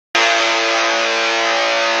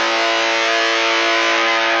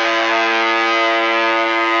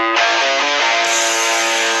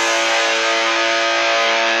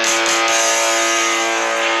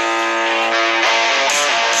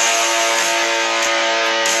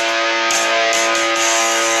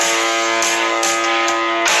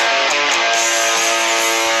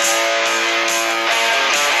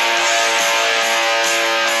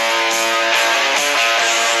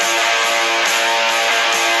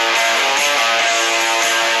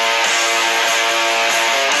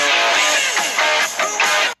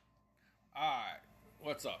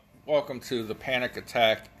welcome to the Panic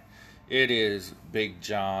Attack. It is Big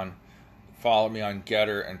John. Follow me on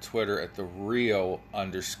Getter and Twitter at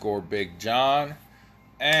 @thereal_Big John.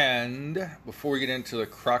 And before we get into the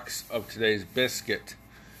crux of today's biscuit,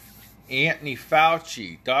 Anthony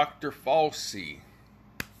Fauci, Dr. Fauci,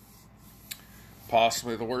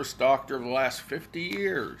 possibly the worst doctor of the last 50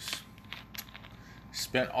 years.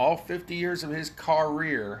 Spent all 50 years of his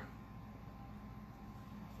career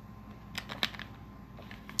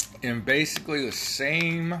in basically the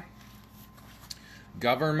same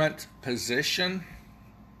government position,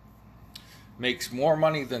 makes more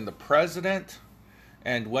money than the president,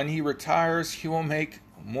 and when he retires, he will make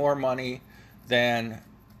more money than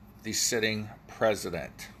the sitting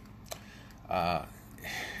president. And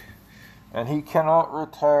he cannot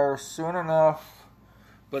retire soon enough,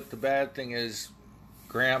 but the bad thing is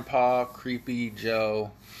Grandpa Creepy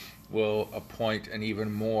Joe will appoint an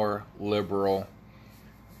even more liberal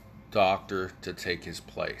doctor to take his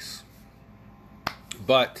place.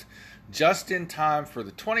 But just in time for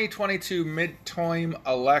the 2022 midterm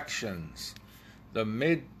elections, the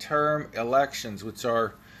midterm elections, which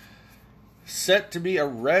are set to be a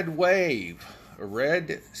red wave, a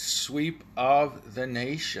red sweep of the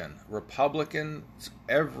nation. Republicans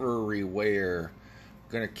everywhere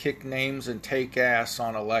going to kick names and take ass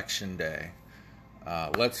on election day.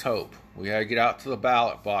 Let's hope. We got to get out to the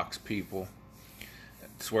ballot box, people.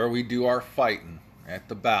 It's where we do our fighting, at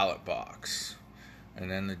the ballot box.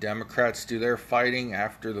 And then the Democrats do their fighting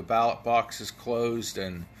after the ballot box is closed.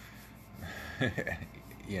 And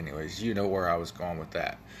anyways, you know where I was going with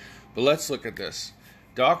that. But let's look at this.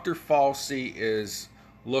 Dr. Fauci is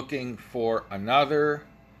looking for another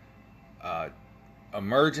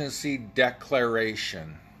emergency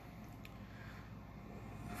declaration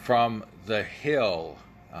from the Hill.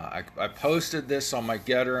 I posted this on my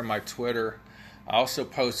Getter and my Twitter. I also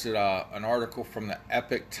posted an article from the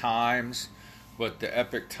Epoch Times, but the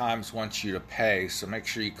Epoch Times wants you to pay, so make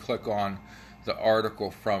sure you click on the article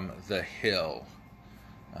from the Hill.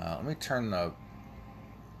 Let me turn the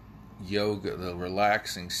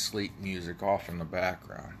relaxing sleep music off in the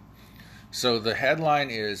background. So the headline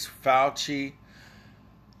is Fauci,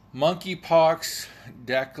 monkeypox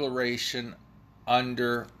declaration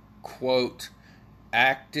under, quote,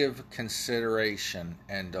 active consideration,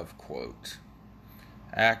 end of quote.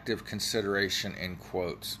 Active consideration, in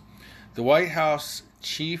quotes. The White House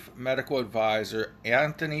chief medical advisor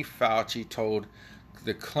Anthony Fauci told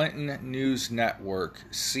the Clinton News Network,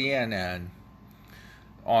 CNN,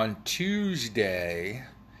 on Tuesday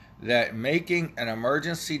that making an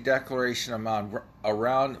emergency declaration around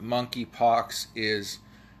monkeypox is,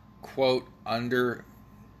 quote, under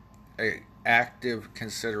a active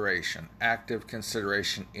consideration,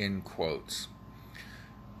 in quotes.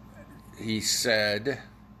 He said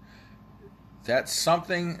that's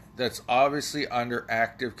something that's obviously under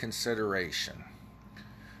active consideration.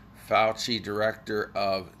 Fauci, director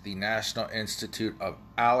of the National Institute of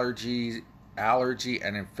Allergy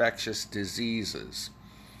and Infectious Diseases,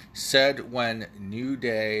 said when New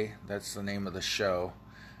Day, that's the name of the show,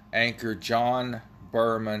 anchor John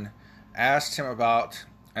Berman asked him about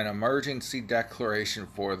an emergency declaration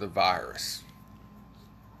for the virus.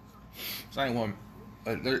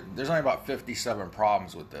 There's only about 57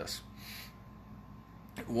 problems with this.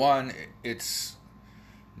 One, it's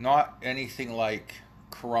not anything like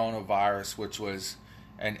coronavirus, which was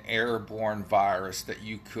an airborne virus that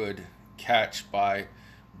you could catch by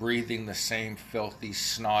breathing the same filthy,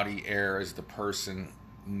 snotty air as the person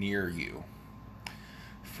near you.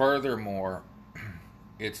 Furthermore,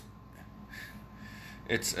 it's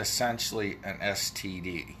essentially an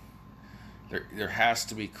STD. There has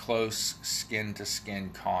to be close skin-to-skin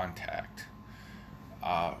contact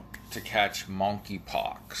to catch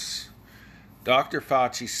monkeypox. Dr.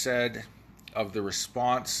 Fauci said of the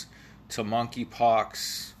response to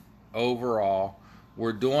monkeypox overall,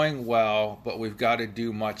 we're doing well, but we've got to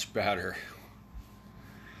do much better.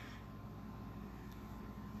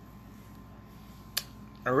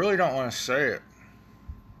 I really don't want to say it,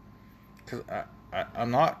 because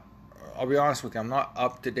I'm not, I'll be honest with you, I'm not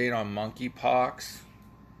up to date on monkeypox.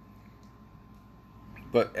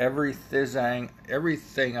 But everything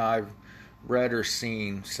I've read or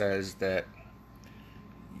seen says that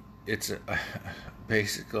it's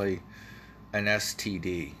basically an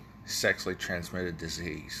STD, sexually transmitted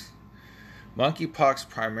disease. Monkeypox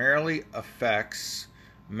primarily affects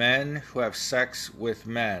men who have sex with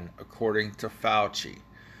men, according to Fauci,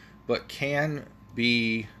 but can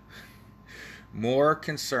be more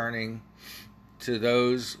concerning to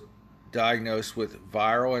those diagnosed with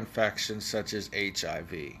viral infections such as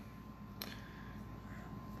HIV.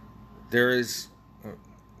 There is,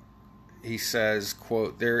 he says,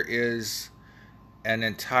 quote, there is an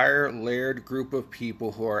entire layered group of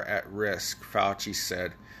people who are at risk, Fauci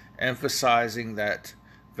said, emphasizing that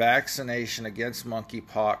vaccination against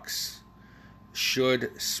monkeypox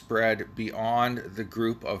should spread beyond the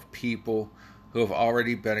group of people who have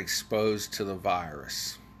already been exposed to the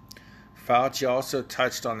virus. Fauci also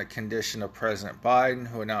touched on the condition of President Biden,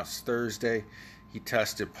 who announced Thursday he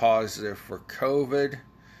tested positive for COVID.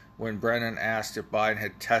 When Brennan asked if Biden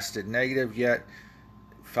had tested negative yet,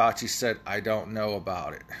 Fauci said, I don't know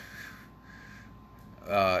about it.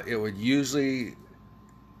 It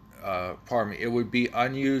would be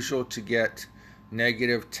unusual to get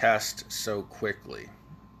negative tests so quickly.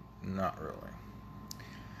 Not really.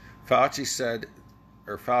 Fauci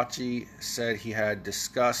said he had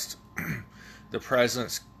discussed the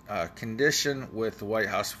president's condition with the White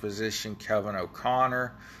House physician Kevin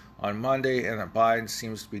O'Connor on Monday, and that Biden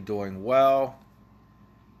seems to be doing well.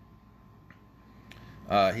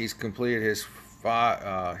 He's completed his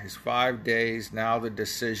 5 days. Now the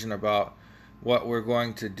decision about what we're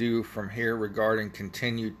going to do from here regarding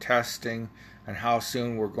continued testing and how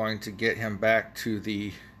soon we're going to get him back to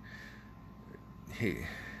the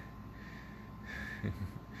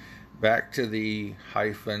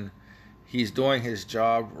he's doing his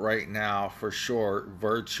job right now for sure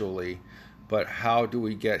virtually, but how do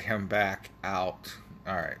we get him back out?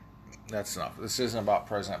 All right, that's enough. This isn't about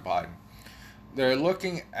President Biden. They're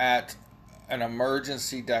looking at an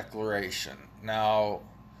emergency declaration. Now,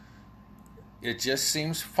 it just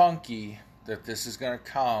seems funky that this is going to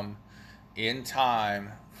come in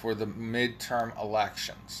time for the midterm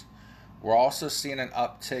elections. We're also seeing an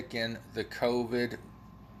uptick in the COVID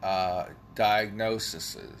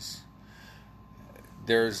diagnoses.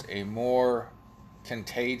 There's a more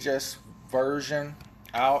contagious version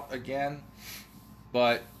out again,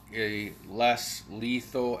 but a less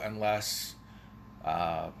lethal and less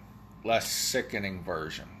sickening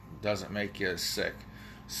version. Doesn't make you as sick.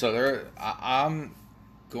 So I'm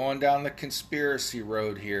going down the conspiracy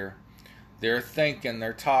road here. They're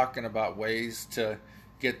talking about ways to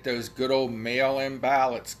get those good old mail-in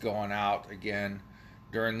ballots going out again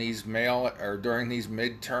during these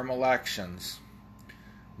midterm elections.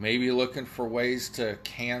 Maybe looking for ways to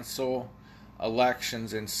cancel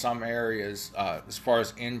elections in some areas as far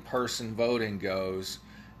as in-person voting goes,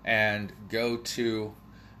 and go to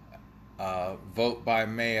vote by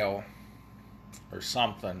mail or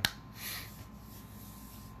something.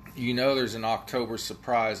 There's an October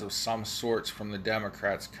surprise of some sorts from the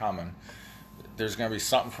Democrats coming. There's going to be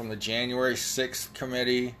something from the January 6th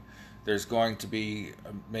committee. There's going to be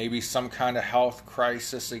maybe some kind of health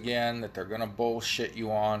crisis again that they're going to bullshit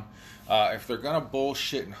you on. If they're going to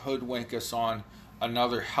bullshit and hoodwink us on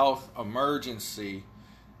another health emergency,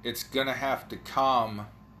 it's going to have to come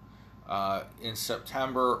in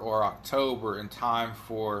September or October in time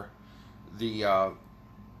for the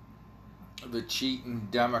cheating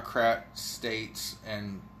Democrat states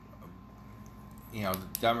and the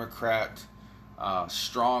Democrat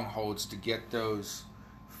strongholds to get those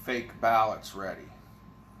fake ballots ready.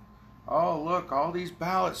 Oh, look, all these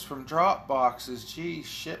ballots from drop boxes. Gee,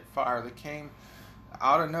 shit fire. They came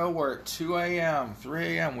out of nowhere at 2 a.m.,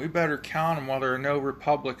 3 a.m. We better count them while there are no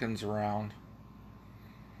Republicans around.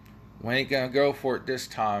 We ain't gonna go for it this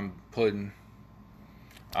time, pudding.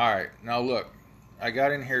 Alright, now look, I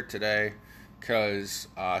got in here today because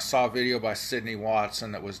I saw a video by Sydney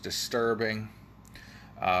Watson that was disturbing.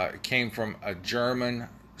 It came from a German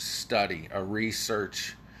study, a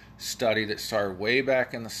research study that started way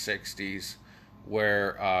back in the 60s,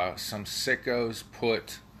 where some sickos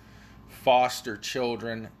put foster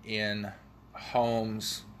children in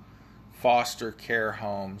homes, foster care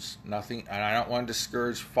homes. Nothing, and I don't want to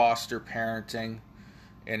discourage foster parenting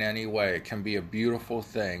in any way. It can be a beautiful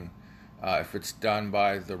thing if it's done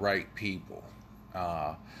by the right people.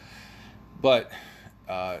 But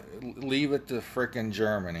leave it to frickin'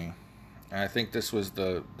 Germany. And I think this was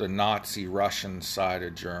the Nazi Russian side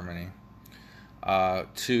of Germany,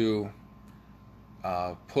 to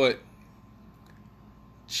put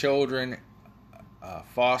children,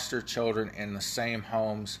 foster children, in the same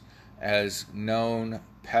homes as known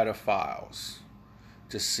pedophiles,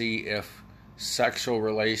 to see if sexual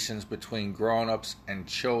relations between grown-ups and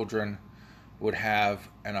children would have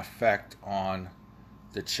an effect on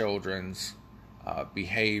the children's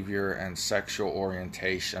behavior and sexual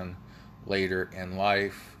orientation later in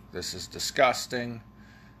life. This is disgusting.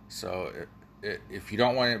 So if you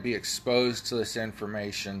don't want to be exposed to this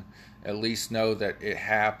information, at least know that it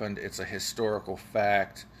happened. It's a historical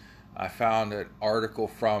fact. I found an article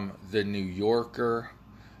from The New Yorker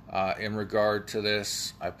in regard to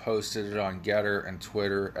this. I posted it on Getter and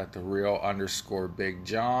Twitter at @thereal_Big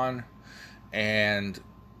John, and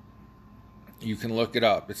you can look it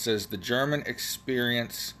up. It says the German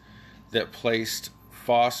experience that placed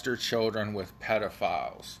foster children with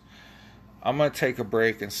pedophiles. I'm going to take a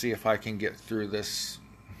break and see if I can get through this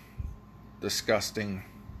disgusting,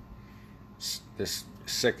 this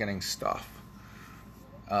sickening stuff.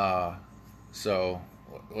 So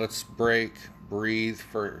let's break, breathe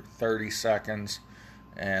for 30 seconds,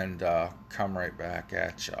 and come right back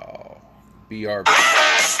at y'all. BRB.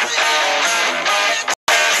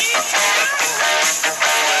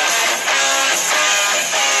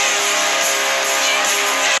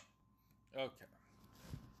 Okay.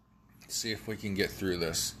 Let's see if we can get through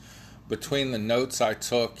this. Between the notes I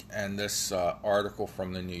took and this article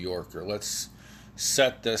from the New Yorker, let's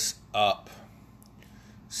set this up.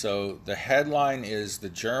 So the headline is the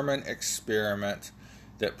German experiment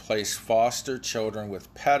that placed foster children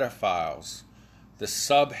with pedophiles. The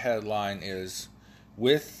subheadline is,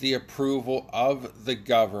 with the approval of the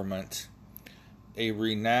government, a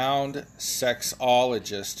renowned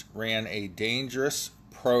sexologist ran a dangerous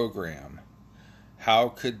program. How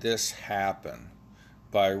could this happen?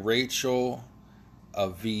 By Rachel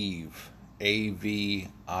Aviv.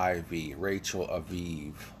 A-V-I-V. Rachel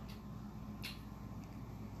Aviv.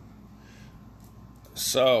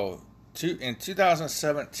 So, in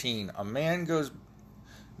 2017, a man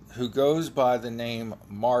who goes by the name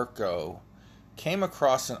Marco came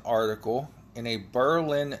across an article in a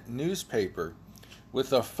Berlin newspaper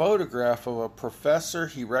with a photograph of a professor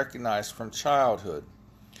he recognized from childhood.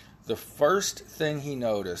 The first thing he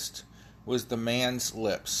noticed was the man's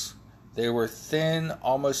lips. They were thin,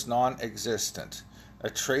 almost non-existent, a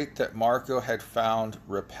trait that Marco had found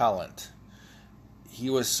repellent. He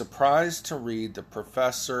was surprised to read the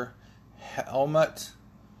professor Helmut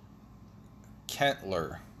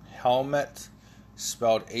Kentler. Helmut,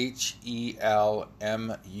 spelled H-E-L-M-U-T.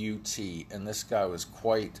 And this guy was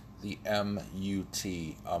quite the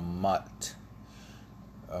M-U-T, a mutt.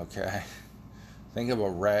 Okay? Think of a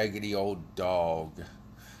raggedy old dog.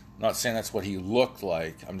 I'm not saying that's what he looked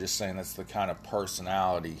like. I'm just saying that's the kind of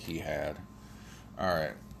personality he had. All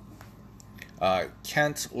right.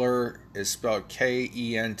 Kentler is spelled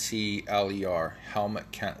K-E-N-T-L-E-R.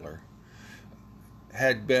 Helmut Kentler.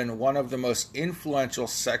 Had been one of the most influential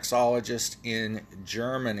sexologists in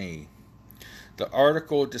Germany. The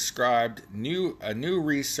article described a new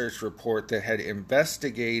research report that had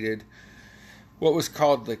investigated what was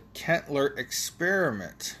called the Kentler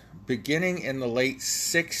experiment, beginning in the late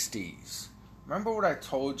 60s. Remember what I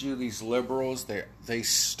told you, these liberals, they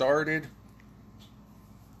started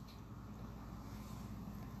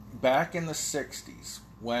back in the 60s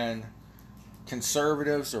when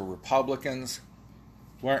conservatives or Republicans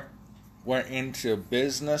went into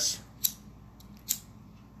business.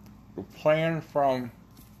 The plan from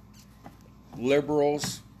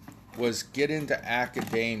liberals was get into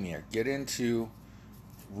academia, get into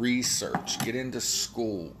research, get into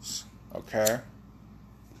schools, okay?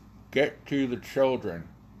 Get to the children.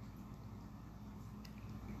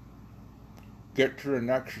 Get to the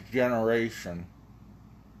next generation.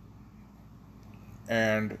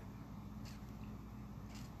 And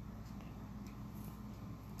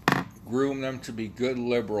groom them to be good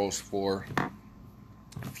liberals for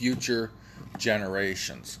future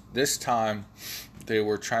generations. This time, they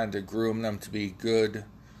were trying to groom them to be good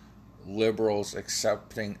liberals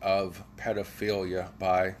accepting of pedophilia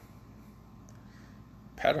by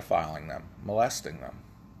pedophiling them, molesting them.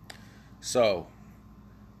 So,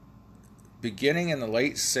 beginning in the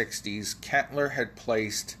late 60s, Kentler had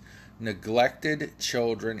placed neglected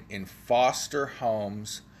children in foster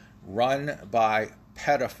homes run by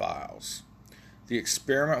pedophiles. The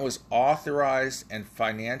experiment was authorized and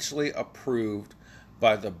financially approved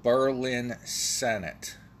by the Berlin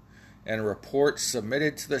Senate, and a report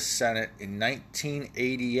submitted to the Senate in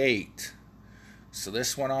 1988. So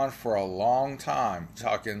this went on for a long time,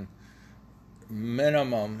 talking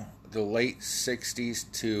minimum the late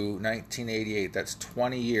 60s to 1988. That's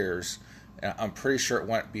 20 years. And I'm pretty sure it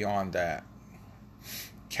went beyond that.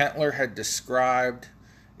 Kentler had described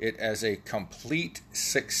it as a complete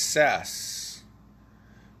success.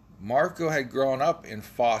 Marco had grown up in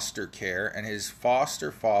foster care, and his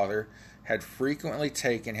foster father had frequently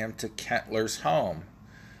taken him to Kentler's home.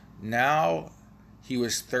 Now he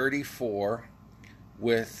was 34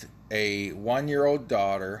 with a 1-year-old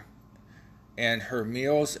daughter, and her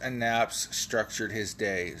meals and naps structured his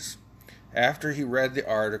days. After he read the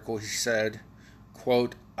article, he said,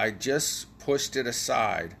 quote, "I just pushed it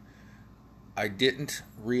aside. I didn't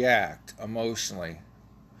react emotionally.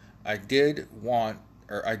 I did what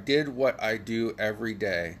I do every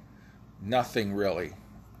day. Nothing really.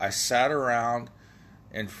 I sat around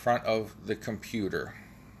in front of the computer.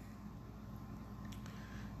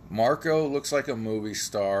 Marco looks like a movie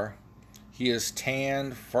star. He is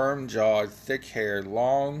tanned, firm-jawed, thick-haired,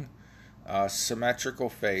 long, symmetrical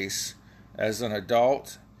face. As an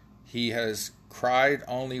adult, he has cried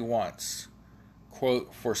only once.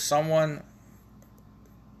 Quote,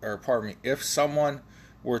 if someone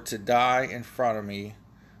were to die in front of me,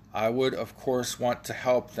 I would of course want to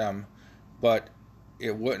help them, but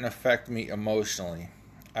it wouldn't affect me emotionally.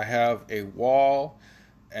 I have a wall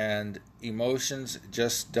and emotions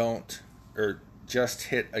just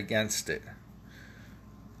hit against it.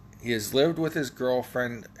 He has lived with his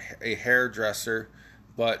girlfriend, a hairdresser,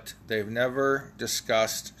 but they've never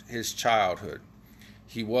discussed his childhood.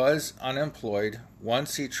 He was unemployed.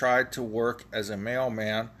 Once he tried to work as a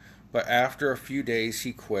mailman, but after a few days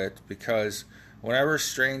he quit because whenever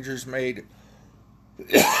strangers made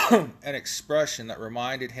an expression that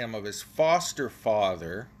reminded him of his foster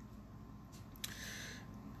father,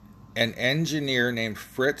 an engineer named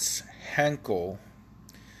Fritz Henkel,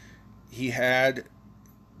 he had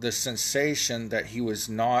the sensation that he was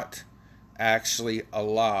not actually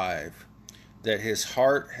alive, that his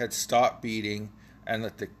heart had stopped beating, and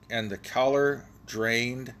that the color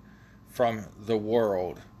drained from the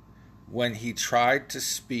world. When he tried to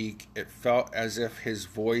speak, it felt as if his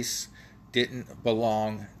voice didn't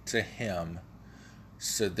belong to him.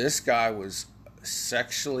 So this guy was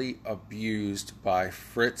sexually abused by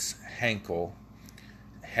Fritz Henkel.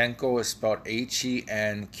 Henkel is spelled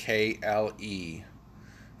Henkle.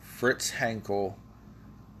 Fritz Henkel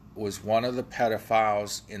was one of the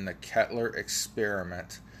pedophiles in the Kettler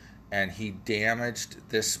experiment, and he damaged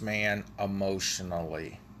this man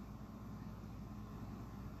emotionally.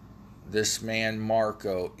 This man,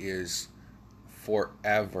 Marco, is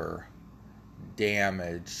forever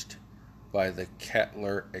damaged by the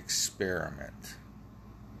Kettler experiment.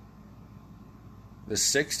 The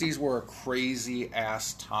 60s were a crazy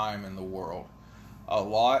ass time in the world. A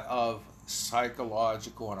lot of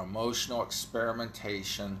psychological and emotional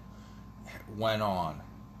experimentation went on.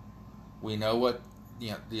 We know what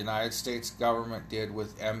the United States government did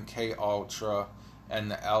with MK Ultra and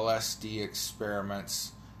the LSD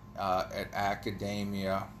experiments at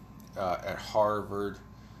academia, at Harvard,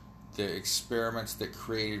 the experiments that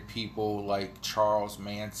created people like Charles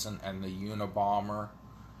Manson and the Unabomber.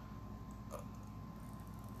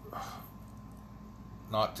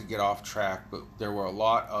 Not to get off track, but there were a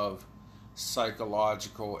lot of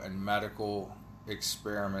psychological and medical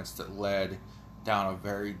experiments that led down a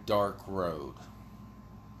very dark road.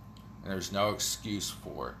 And there's no excuse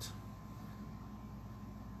for it.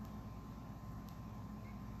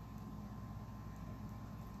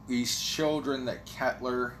 These children that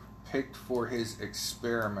Kettler picked for his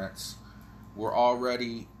experiments were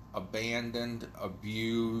already abandoned,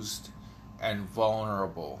 abused, and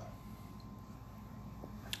vulnerable.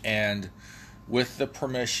 And with the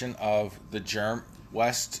permission of the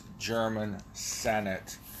West German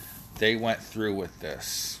Senate, they went through with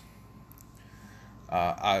this.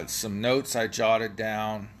 Some notes I jotted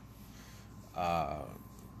down.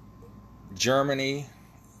 Germany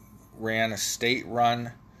ran a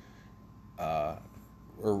state-run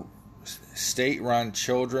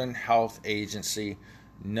children health agency,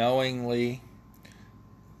 knowingly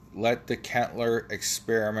let the Kettler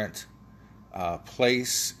experiment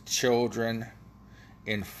place children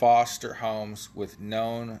in foster homes with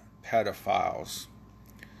known pedophiles.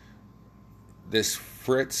 This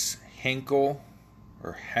Fritz Henkel,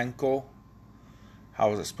 or Henkel,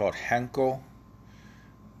 how is it spelled? Henkel,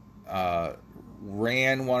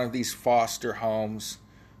 ran one of these foster homes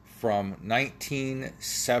from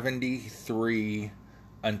 1973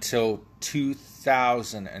 until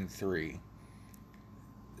 2003.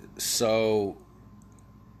 So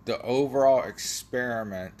the overall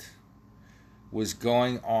experiment was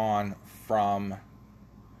going on from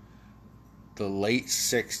the late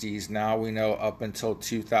 60s, now we know up until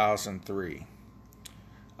 2003.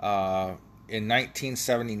 In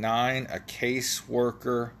 1979, a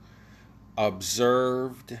caseworker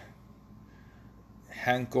observed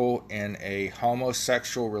Henkel in a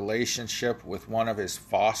homosexual relationship with one of his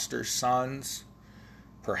foster sons.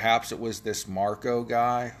 Perhaps it was this Marco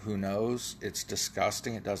guy. Who knows? It's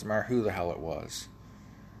disgusting. It doesn't matter who the hell it was.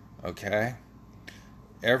 Okay?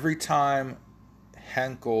 Every time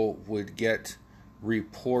Henkel would get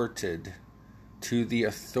reported to the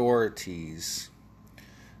authorities,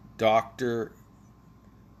 Dr.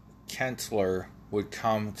 Kettler would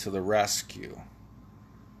come to the rescue,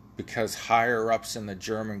 because higher-ups in the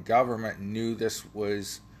German government knew this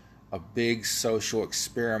was a big social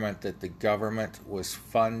experiment that the government was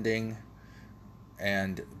funding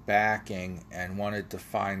and backing, and wanted to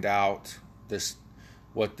find out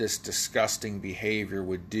what this disgusting behavior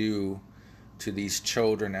would do to these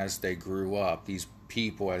children as they grew up, these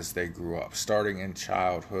people as they grew up, starting in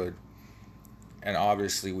childhood. And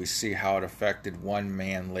obviously we see how it affected one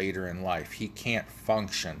man later in life. He can't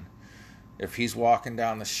function. If he's walking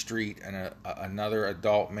down the street and another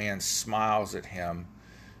adult man smiles at him,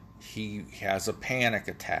 he has a panic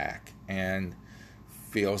attack and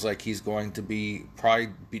feels like he's going to probably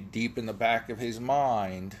be deep in the back of his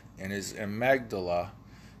mind, in his amygdala,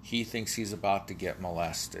 he thinks he's about to get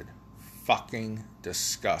molested. Fucking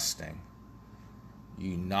disgusting.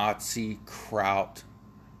 You Nazi kraut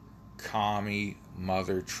commie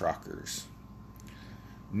mother truckers.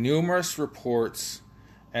 Numerous reports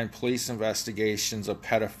and police investigations of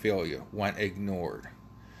pedophilia went ignored.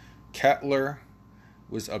 Kettler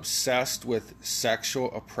was obsessed with sexual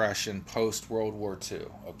oppression post-World War II.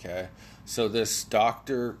 Okay, so this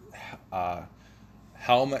Dr.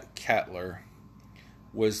 Helmut Kettler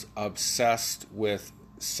was obsessed with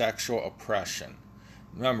sexual oppression.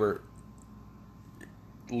 Remember,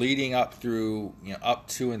 leading up through, up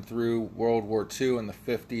to and through World War II in the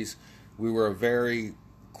 50s, we were a very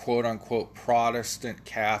quote-unquote Protestant,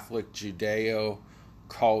 Catholic, Judeo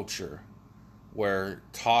culture where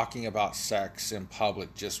talking about sex in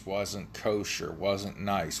public just wasn't kosher, wasn't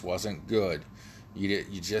nice, wasn't good.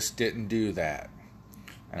 You just didn't do that.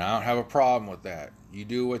 And I don't have a problem with that. You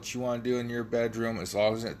do what you want to do in your bedroom, as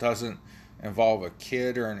long as it doesn't involve a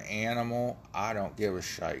kid or an animal, I don't give a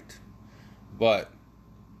shite. But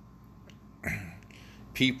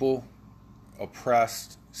people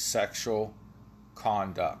oppressed sexual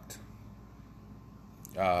conduct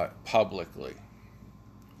publicly.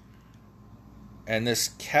 And this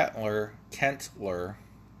Kentler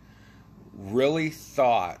really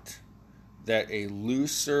thought that a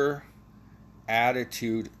looser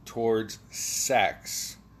attitude towards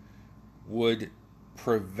sex would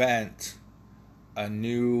prevent a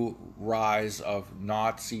new rise of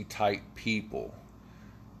Nazi-type people.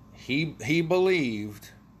 He believed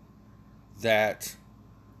that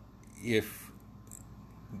if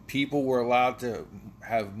people were allowed to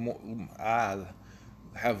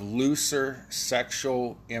have looser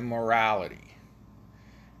sexual immorality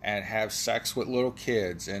and have sex with little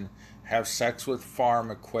kids and have sex with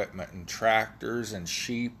farm equipment and tractors and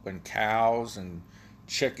sheep and cows and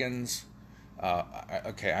chickens.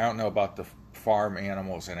 Okay, I don't know about the farm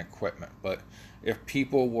animals and equipment, but if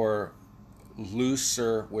people were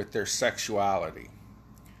looser with their sexuality,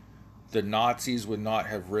 the Nazis would not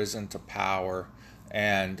have risen to power,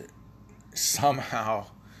 and somehow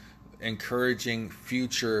encouraging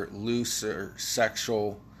future looser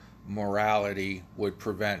sexual morality would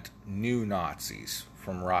prevent new Nazis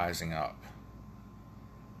from rising up.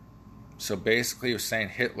 So basically he was saying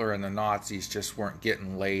Hitler and the Nazis just weren't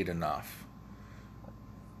getting laid enough.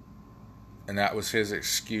 And that was his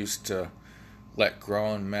excuse to let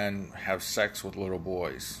grown men have sex with little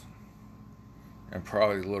boys. And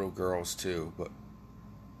probably little girls too. But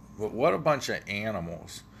what a bunch of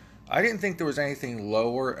animals. I didn't think there was anything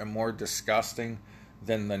lower and more disgusting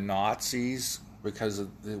than the Nazis because of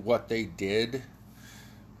what they did.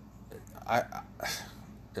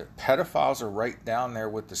 Pedophiles are right down there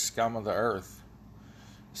with the scum of the earth.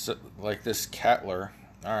 So, like this Kettler.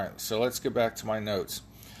 Alright, so let's get back to my notes.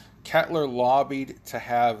 Kettler lobbied to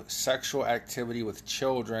have sexual activity with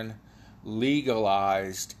children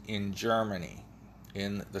legalized in Germany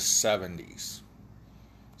in the 70s.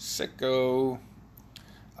 Sicko.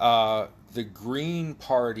 The Green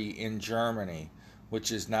Party in Germany,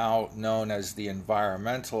 which is now known as the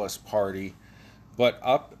Environmentalist Party, but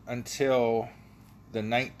up until the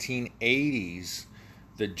 1980s,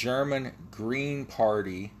 the German Green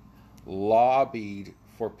Party lobbied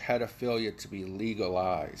for pedophilia to be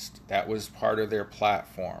legalized. That was part of their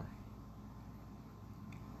platform.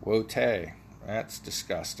 Wote, that's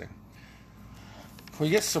disgusting. Can we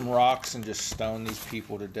get some rocks and just stone these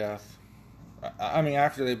people to death? I mean,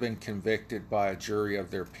 after they've been convicted by a jury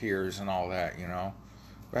of their peers and all that,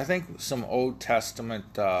 But I think some Old Testament,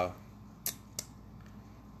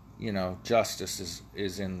 justice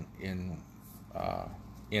is in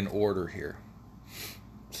order here.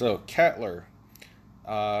 So Kettler,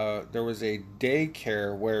 there was a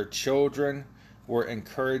daycare where children were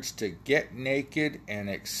encouraged to get naked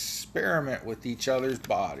and experiment with each other's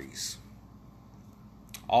bodies.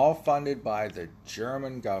 All funded by the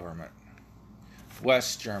German government.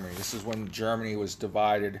 West Germany. This is when Germany was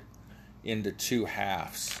divided into two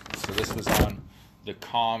halves. So this was on the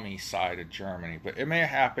commie side of Germany, but it may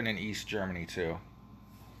happen in East Germany too.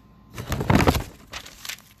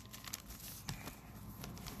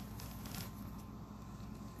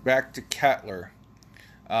 Back to Kettler.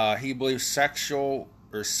 He believes sexual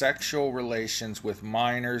relations with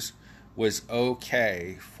minors was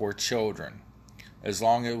okay for children as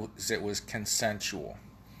long as it was consensual.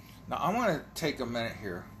 Now I want to take a minute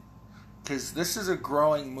here, because this is a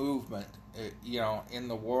growing movement, in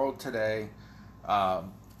the world today.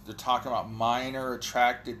 They're talking about minor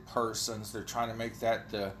attracted persons. They're trying to make that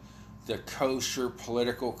the kosher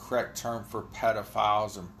political correct term for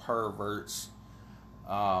pedophiles and perverts.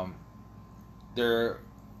 They're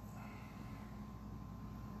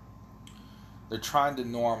trying to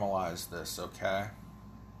normalize this, okay?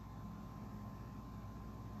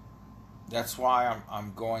 That's why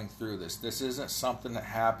I'm going through this. This isn't something that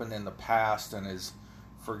happened in the past and is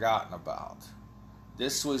forgotten about.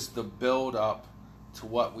 This was the build up to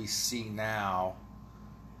what we see now,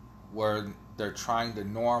 where they're trying to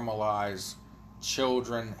normalize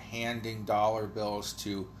children handing dollar bills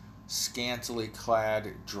to scantily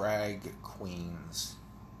clad drag queens.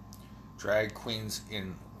 Drag queens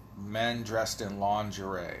in men dressed in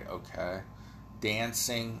lingerie, okay?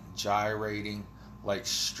 Dancing, gyrating like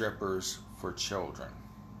strippers for children.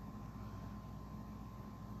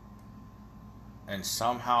 And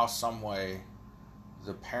somehow, some way,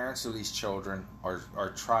 the parents of these children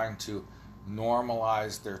are trying to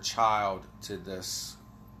normalize their child to this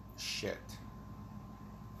shit.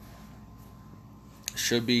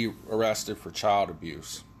 Should be arrested for child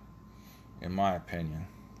abuse, in my opinion.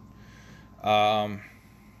 Where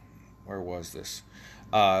was this?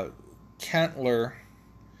 Kettler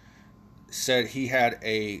said he had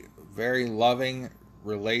a very loving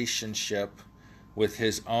relationship with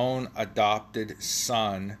his own adopted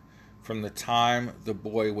son from the time the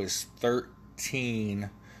boy was 13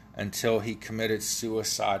 until he committed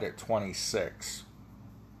suicide at 26.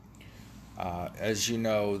 As you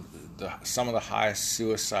know, some of the highest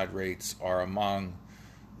suicide rates are among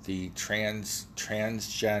the transgender,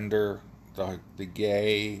 the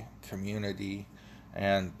gay community,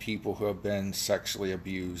 and people who have been sexually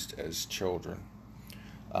abused as children.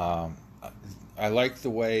 I like the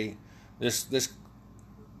way this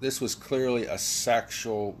was clearly a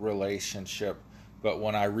sexual relationship, but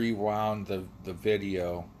when I rewound the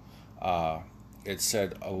video, it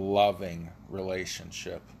said a loving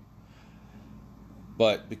relationship.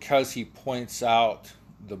 But because he points out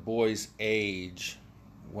the boy's age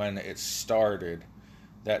when it started,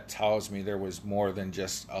 that tells me there was more than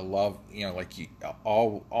just a love.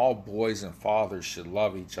 All boys and fathers should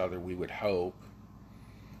love each other, we would hope,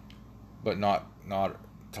 but not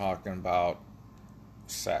talking about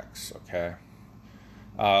sex, okay?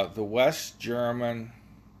 The West German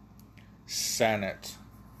Senate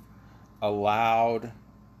allowed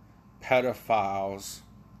pedophiles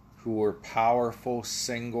who were powerful,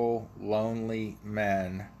 single, lonely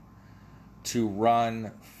men to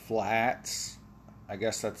run flats. I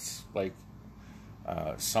guess that's like,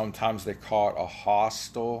 sometimes they call it a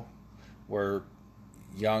hostel, where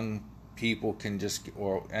young people can just,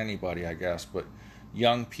 or anybody, I guess, but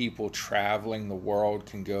young people traveling the world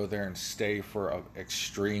can go there and stay for an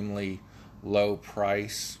extremely low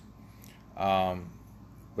price.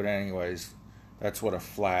 But anyways, that's what a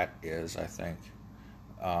flat is, I think.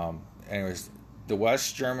 The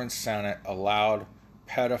West German Senate allowed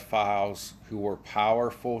pedophiles who were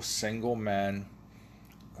powerful single men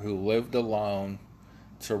who lived alone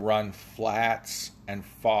to run flats and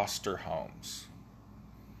foster homes.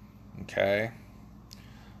 Okay?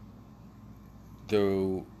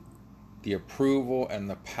 The approval and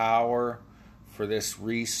the power for this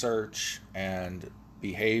research and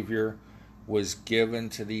behavior was given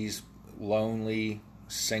to these lonely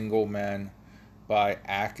single men by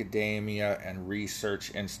academia and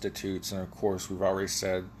research institutes, and of course we've already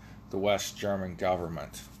said the West German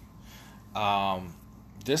government.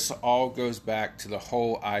 This all goes back to the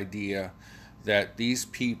whole idea that these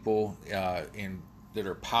people that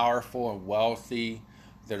are powerful and wealthy,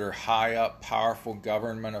 that are high up, powerful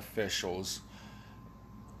government officials,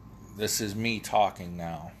 this is me talking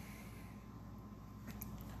now,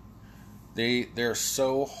 they're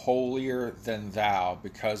so holier than thou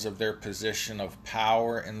because of their position of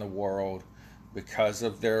power in the world, because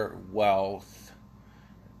of their wealth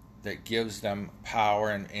that gives them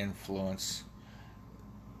power and influence.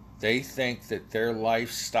 They think that their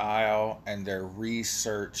lifestyle and their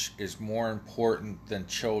research is more important than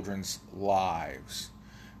children's lives.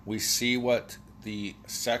 We see what the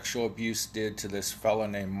sexual abuse did to this fellow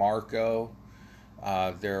named Marco.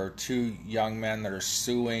 There are 2 young men that are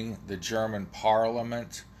suing the German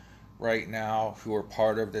parliament right now who are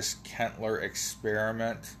part of this Kentler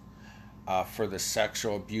experiment for the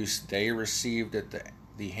sexual abuse they received at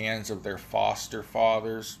the hands of their foster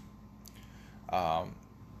fathers. And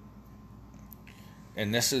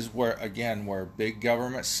this is where, again, where big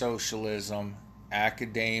government socialism,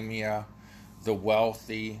 academia, the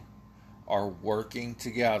wealthy are working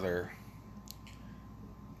together,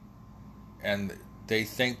 and they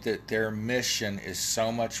think that their mission is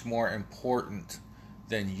so much more important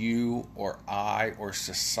than you or I or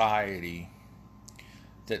society,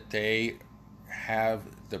 that they have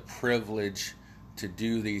the privilege to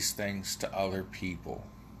do these things to other people.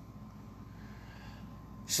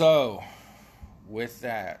 So, with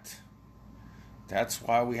that, that's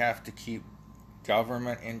why we have to keep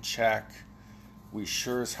government in check. We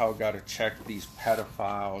sure as hell got to check these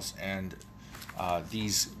pedophiles and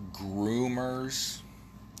these groomers,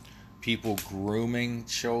 people grooming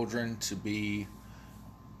children to be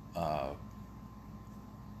the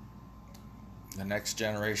next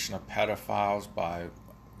generation of pedophiles by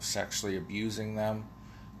sexually abusing them,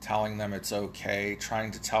 telling them it's okay,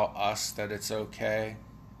 trying to tell us that it's okay.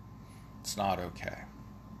 It's not okay.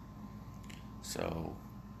 So,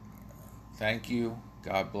 thank you.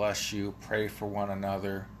 God bless you. Pray for one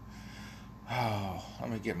another. Oh, let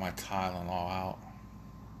me get my Tylenol out.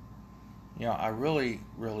 You know, I really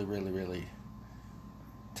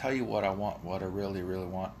tell you what I want, what I really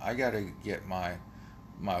want. I got to get my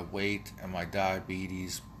weight and my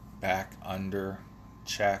diabetes back under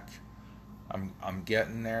check. I'm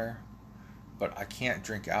getting there, but I can't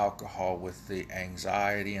drink alcohol with the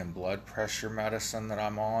anxiety and blood pressure medicine that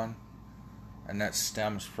I'm on, and that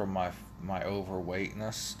stems from my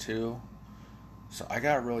overweightness too. So I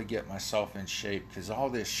gotta really get myself in shape, because all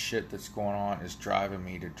this shit that's going on is driving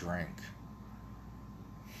me to drink.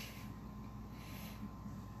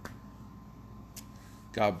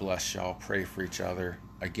 God bless y'all. Pray for each other.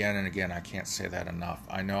 Again and again, I can't say that enough.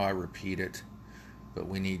 I know I repeat it, but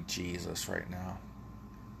we need Jesus right now.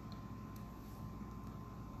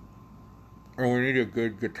 Or we need a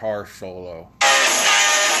good guitar solo.